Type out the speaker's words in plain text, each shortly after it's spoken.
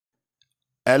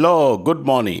Hello, good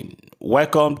morning.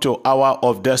 Welcome to Hour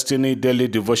of Destiny Daily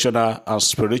Devotional and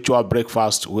Spiritual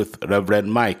Breakfast with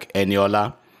Reverend Mike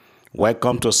Eniola.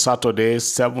 Welcome to Saturday,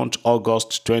 7th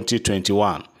August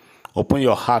 2021. Open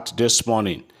your heart this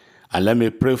morning and let me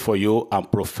pray for you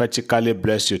and prophetically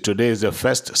bless you. Today is the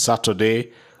first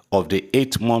Saturday of the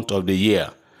 8th month of the year.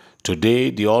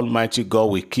 Today, the Almighty God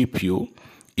will keep you.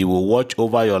 He will watch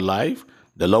over your life.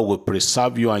 The Lord will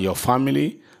preserve you and your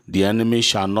family. The enemy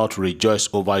shall not rejoice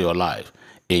over your life.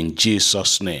 In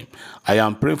Jesus' name. I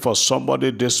am praying for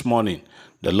somebody this morning.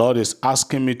 The Lord is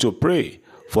asking me to pray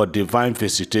for divine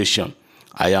visitation.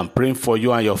 I am praying for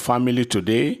you and your family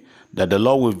today that the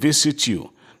Lord will visit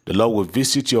you. The Lord will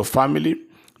visit your family.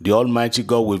 The Almighty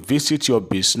God will visit your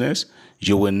business.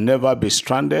 You will never be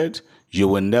stranded. You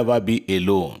will never be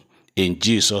alone. In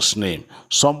Jesus' name.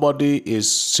 Somebody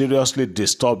is seriously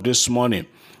disturbed this morning.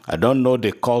 I don't know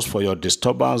the cause for your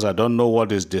disturbance. I don't know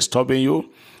what is disturbing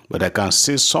you, but I can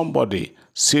see somebody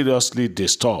seriously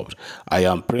disturbed. I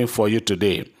am praying for you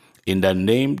today in the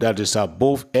name that is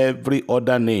above every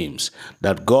other names,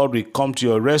 that God will come to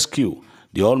your rescue.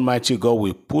 The Almighty God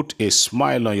will put a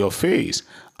smile on your face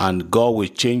and God will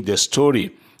change the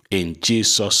story in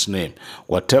Jesus' name.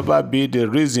 Whatever be the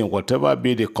reason, whatever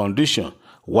be the condition,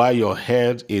 while your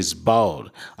head is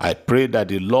bowed, I pray that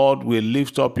the Lord will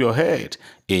lift up your head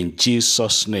in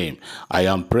Jesus' name. I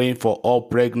am praying for all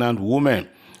pregnant women,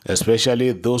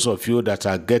 especially those of you that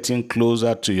are getting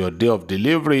closer to your day of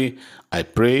delivery. I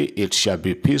pray it shall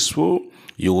be peaceful.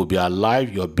 You will be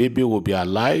alive. Your baby will be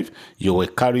alive. You will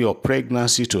carry your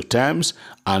pregnancy to terms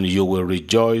and you will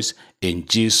rejoice in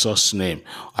Jesus' name.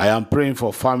 I am praying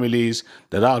for families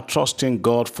that are trusting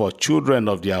God for children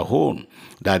of their own,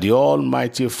 that the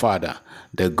Almighty Father,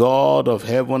 the God of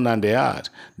heaven and the earth,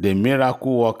 the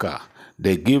miracle worker,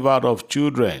 the giver of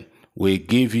children, will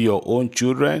give you your own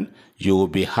children. You will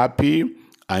be happy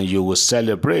and you will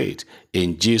celebrate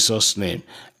in Jesus' name.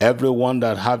 Everyone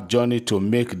that have journey to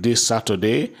make this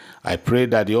Saturday, I pray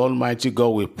that the Almighty God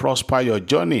will prosper your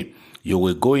journey. You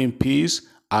will go in peace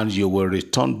and you will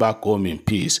return back home in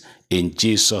peace in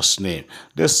Jesus' name.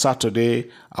 This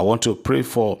Saturday, I want to pray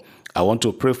for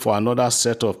another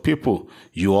set of people.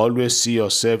 You always see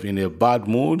yourself in a bad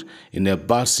mood, in a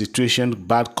bad situation,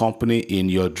 bad company in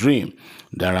your dream.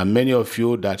 There are many of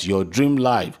you that your dream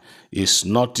life is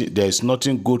not, there is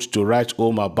nothing good to write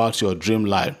home about your dream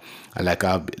life. And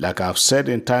like I've said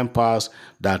in time past,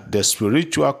 that the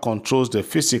spiritual controls the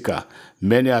physical.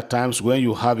 Many a times when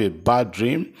you have a bad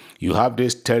dream, you have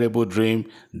this terrible dream,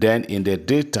 then in the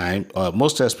daytime, or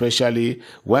most especially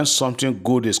when something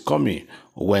good is coming,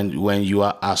 when you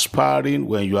are aspiring,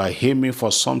 when you are aiming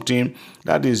for something,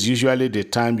 that is usually the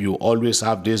time you always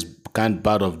have this kind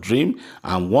bad of dream.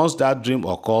 And once that dream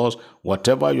occurs,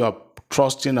 whatever you are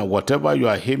trusting and whatever you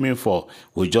are aiming for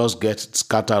will just get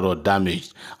scattered or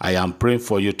damaged. I am praying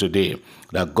for you today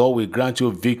that God will grant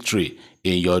you victory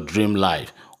in your dream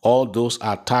life. All those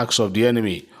attacks of the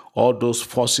enemy, all those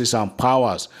forces and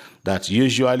powers that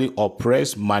usually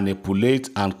oppress, manipulate,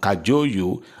 and cajole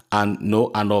you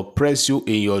and oppress you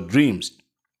in your dreams,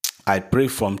 I pray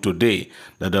from today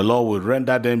that the Lord will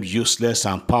render them useless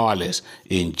and powerless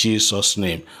in Jesus'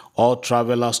 name. All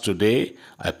travelers today,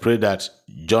 I pray that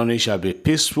journey shall be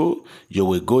peaceful. You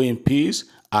will go in peace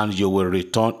and you will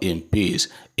return in peace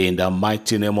in the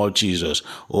mighty name of Jesus.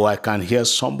 Oh, I can hear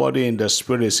somebody in the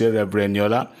spirit say, Reverend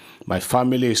Yola, my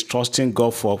family is trusting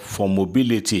God for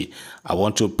mobility. I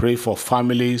want to pray for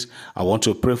families. I want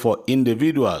to pray for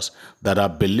individuals that are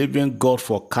believing God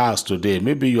for cars today.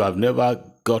 Maybe you have never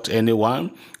got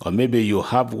anyone, or maybe you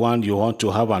have one, you want to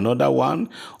have another one,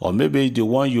 or maybe the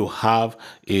one you have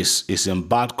is in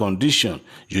bad condition.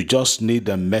 You just need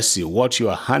the mercy. What you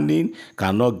are handing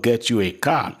cannot get you a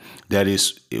car. There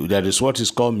is what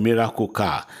is called miracle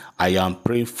car. I am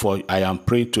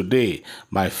praying today.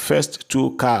 My first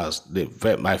two cars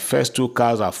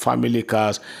are family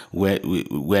cars.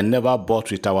 Were never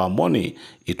bought with our money.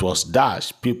 It was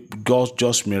dashed. God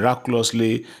just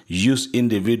miraculously used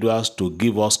individuals to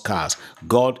give us cars.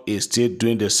 God is still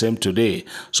doing the same today.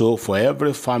 So for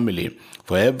every family,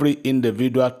 for every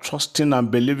individual trusting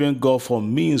and believing God for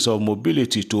means of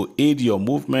mobility to aid your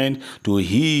movement, to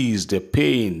ease the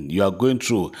pain you are going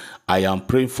through, I am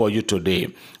praying for you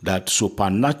today that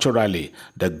supernaturally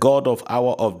the God of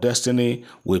Hour of Destiny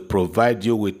will provide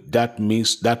you with that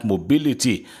means, that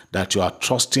mobility that you are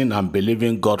trusting and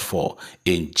believing God for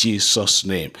in Jesus'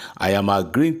 name. I am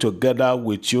agreeing together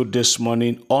with you this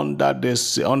morning under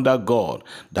God,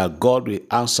 that God will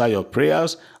answer your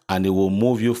prayers and it will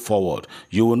move you forward.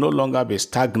 You will no longer be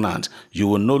stagnant. You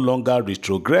will no longer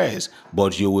retrogress,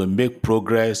 but you will make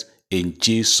progress in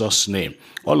Jesus' name.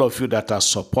 All of you that are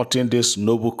supporting this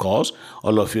noble cause,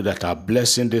 all of you that are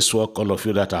blessing this work, all of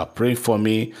you that are praying for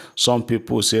me. Some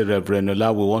people say, Reverend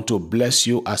Ola, we want to bless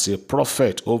you as a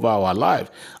prophet over our life.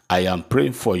 I am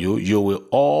praying for you. You will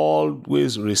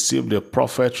always receive the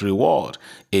prophet reward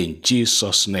in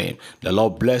Jesus' name. The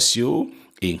Lord bless you,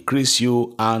 increase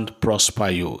you, and prosper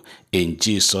you in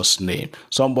Jesus' name.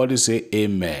 Somebody say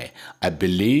amen. I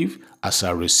believe as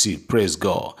I receive. Praise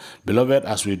God. Beloved,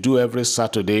 as we do every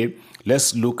Saturday,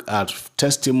 let's look at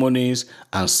testimonies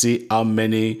and see how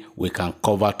many we can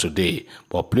cover today.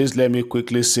 But please let me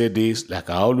quickly say this. Like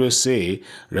I always say,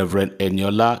 Reverend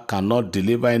Eniola cannot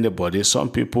deliver anybody. Some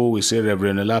people will say,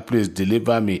 Reverend Eniola, please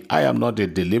deliver me. I am not a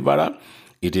deliverer.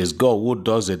 It is God who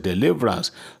does the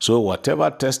deliverance. So whatever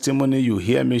testimony you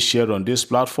hear me share on this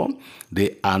platform,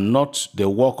 they are not the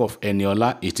work of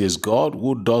Eniola. It is God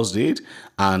who does it,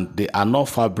 and they are not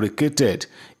fabricated.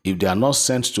 If they are not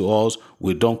sent to us,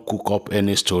 we don't cook up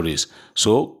any stories.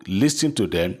 So listen to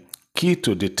them, key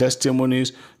to the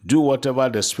testimonies, do whatever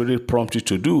the Spirit prompts you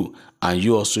to do, and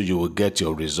you will get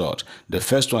your result. The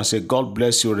first one say, God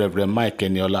bless you, Reverend Mike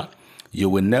Eniola. You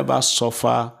will never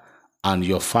suffer, and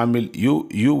your family,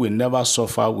 you will never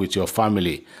suffer with your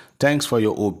family. Thanks for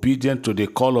your obedience to the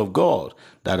call of God,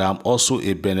 that I'm also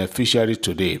a beneficiary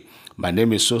today. My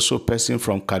name is So Person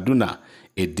from Kaduna,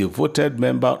 a devoted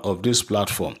member of this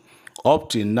platform. Up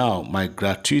till now, my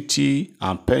gratuity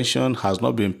and pension has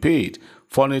not been paid.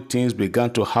 Funny things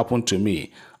began to happen to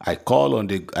me. I call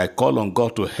on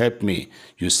God to help me.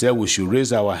 You said we should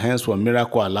raise our hands for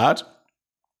miracle alert,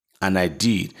 and I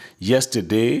did.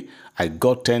 Yesterday, I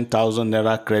got 10,000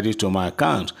 naira credit to my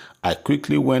account. I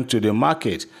quickly went to the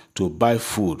market to buy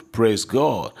food. Praise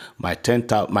God. My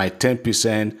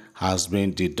 10% has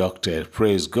been deducted.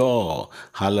 Praise God.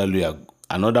 Hallelujah.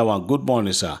 Another one. Good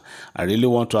morning, sir. I really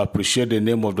want to appreciate the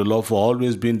name of the Lord for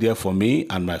always being there for me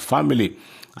and my family.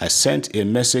 I sent a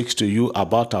message to you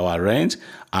about our rent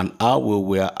and how we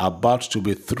were about to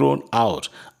be thrown out,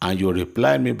 and you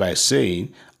replied me by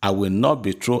saying, I will not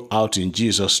be thrown out in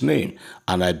Jesus' name.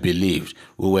 And I believed.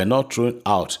 We were not thrown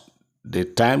out. The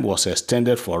time was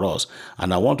extended for us.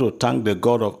 And I want to thank the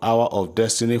God of Hour of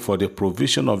Destiny for the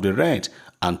provision of the rent.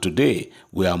 And today,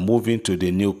 we are moving to the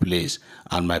new place.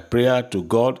 And my prayer to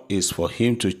God is for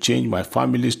Him to change my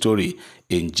family story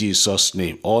in Jesus'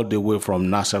 name, all the way from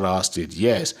Nasarawa State.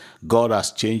 Yes, God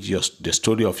has changed the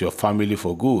story of your family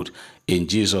for good in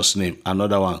Jesus' name.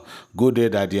 Another one. Good day,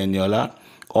 Daddy Eniola.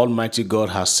 Almighty God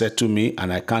has said to me,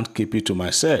 and I can't keep it to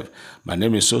myself. My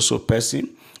name is So Person.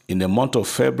 In the month of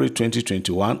February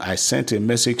 2021, I sent a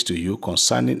message to you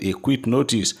concerning a quit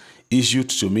notice issued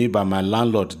to me by my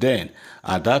landlord then.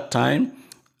 At that time,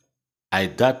 I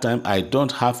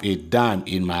don't have a dime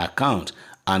in my account,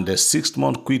 and the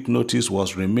 6-month quit notice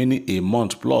was remaining a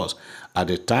month plus. As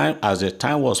the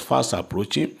time was fast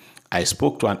approaching, I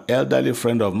spoke to an elderly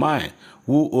friend of mine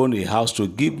who owned a house to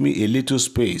give me a little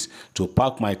space to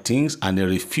park my things, and he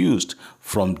refused.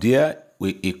 From there,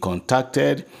 we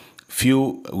contacted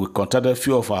few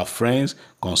of our friends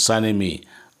concerning me.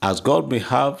 As God may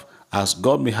have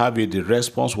it, the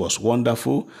response was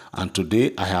wonderful, and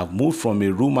today I have moved from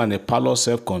a room and a parlor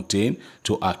self-contained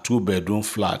to a 2-bedroom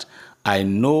flat. I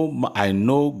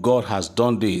know God has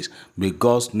done this. May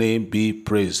God's name be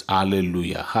praised.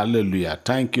 Hallelujah. Hallelujah.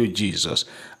 Thank you, Jesus.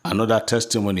 Another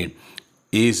testimony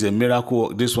is a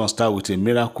miracle. This one starts with a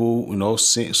miracle,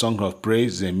 song of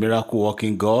praise. A miracle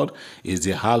working God is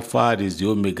the Alpha, is the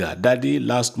Omega. Daddy,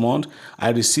 last month,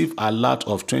 I received a lot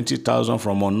of 20,000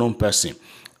 from unknown person.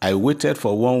 I waited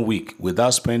for 1 week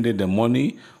without spending the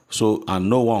money, and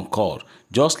no one called.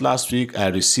 Just last week, I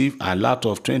received a lot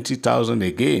of 20,000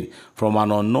 again from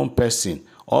an unknown person.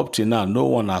 Up till now, no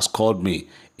one has called me.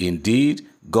 Indeed,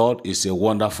 God is a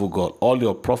wonderful God. All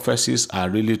your prophecies are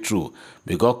really true.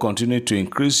 May God continue to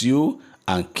increase you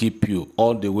and keep you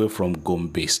all the way from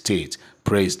Gombe State.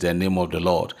 Praise the name of the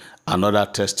Lord. Another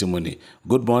testimony.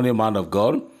 Good morning, man of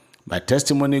God. My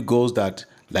testimony goes that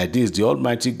like this: the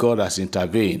Almighty God has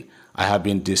intervened. I have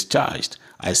been discharged.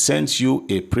 I sent you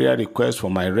a prayer request for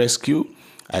my rescue.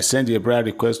 I sent a prayer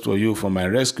request to you for my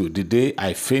rescue. The day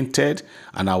I fainted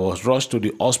and I was rushed to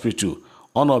the hospital.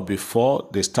 On or before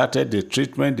they started the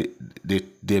treatment,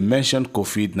 they mentioned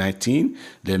COVID-19,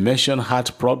 they mentioned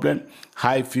heart problem,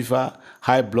 high fever,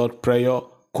 high blood pressure,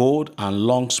 cold and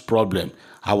lungs problem.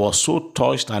 I was so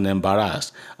touched and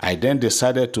embarrassed. I then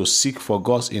decided to seek for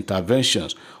God's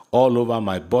interventions all over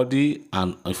my body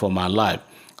and for my life.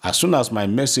 As soon as my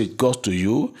message got to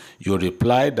you, you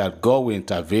replied that God will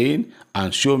intervene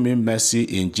and show me mercy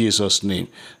in Jesus' name.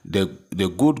 The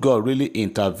good God really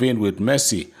intervened with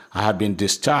mercy. I have been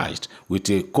discharged with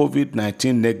a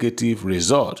COVID-19 negative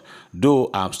result, though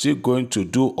I'm still going to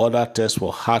do other tests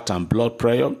for heart and blood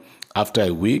pressure. After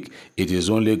a week, it is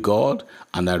only God,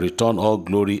 and I return all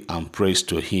glory and praise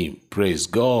to him. Praise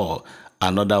God.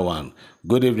 Another one.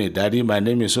 Good evening, Daddy. My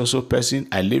name is also Person.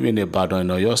 I live in Ibadan, in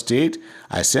Oyo State.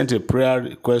 I sent a prayer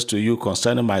request to you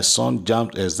concerning my son's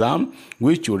JAMB exam,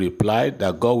 which you replied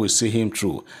that God will see him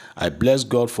through. I bless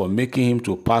God for making him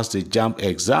to pass the JAMB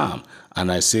exam,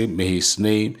 and I say, may his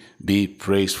name be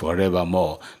praised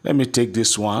forevermore. Let me take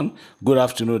this one. Good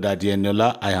afternoon, Daddy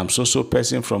Eniola. I am so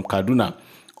Person from Kaduna.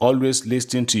 Always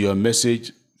listening to your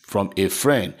message from a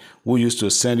friend who used to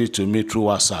send it to me through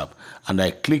WhatsApp, and I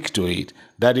clicked to it.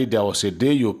 Daddy, there was a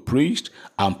day you preached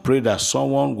and prayed that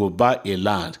someone will buy a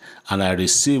land, and I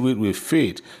received it with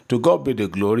faith. To God be the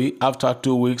glory. After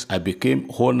 2 weeks, I became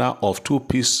owner of 2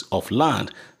 pieces of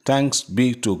land. Thanks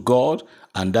be to God.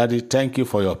 And Daddy, thank you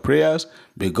for your prayers.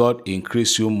 May God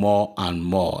increase you more and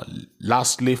more.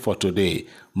 Lastly for today,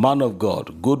 man of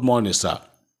God, good morning, sir.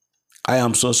 I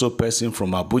am so Person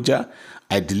from Abuja.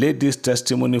 I delayed this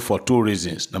testimony for 2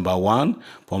 reasons. Number 1,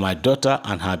 for my daughter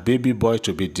and her baby boy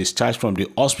to be discharged from the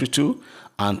hospital,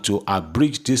 and to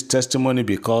abridge this testimony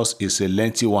because it's a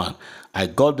lengthy one. I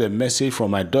got the message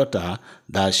from my daughter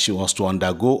that she was to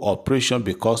undergo operation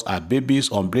because her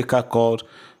baby's umbilical cord,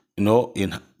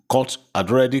 had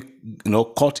already,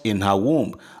 caught in her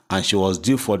womb, and she was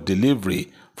due for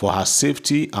delivery, for her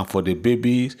safety and for the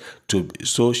baby to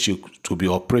be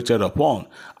operated upon.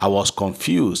 I was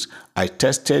confused. I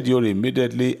texted you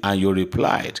immediately, and you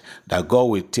replied that God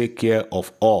will take care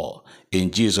of all in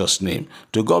Jesus' name.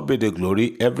 To God be the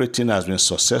glory. Everything has been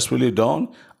successfully done,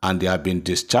 and they have been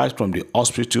discharged from the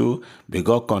hospital. May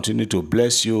God continue to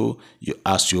bless you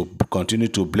as you continue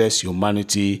to bless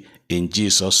humanity in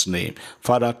Jesus' name.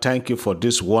 Father, thank you for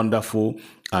this wonderful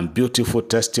and beautiful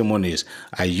testimonies.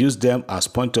 I use them as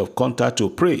point of contact to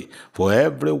pray for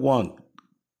everyone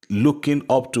looking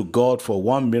up to God for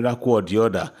one miracle or the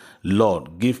other.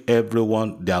 Lord, give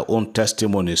everyone their own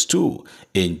testimonies too,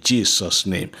 in Jesus'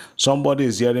 name. Somebody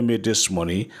is hearing me this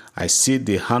morning. I see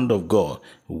the hand of God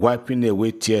wiping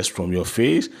away tears from your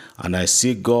face, and I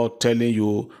see God telling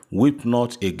you, weep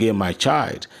not again, my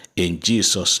child, in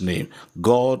Jesus' name.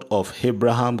 God of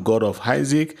Abraham, God of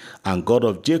Isaac, and God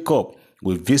of Jacob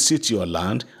will visit your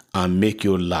land and make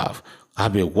you laugh.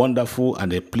 Have a wonderful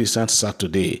and a pleasant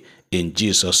Saturday in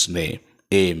Jesus' name.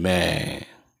 Amen.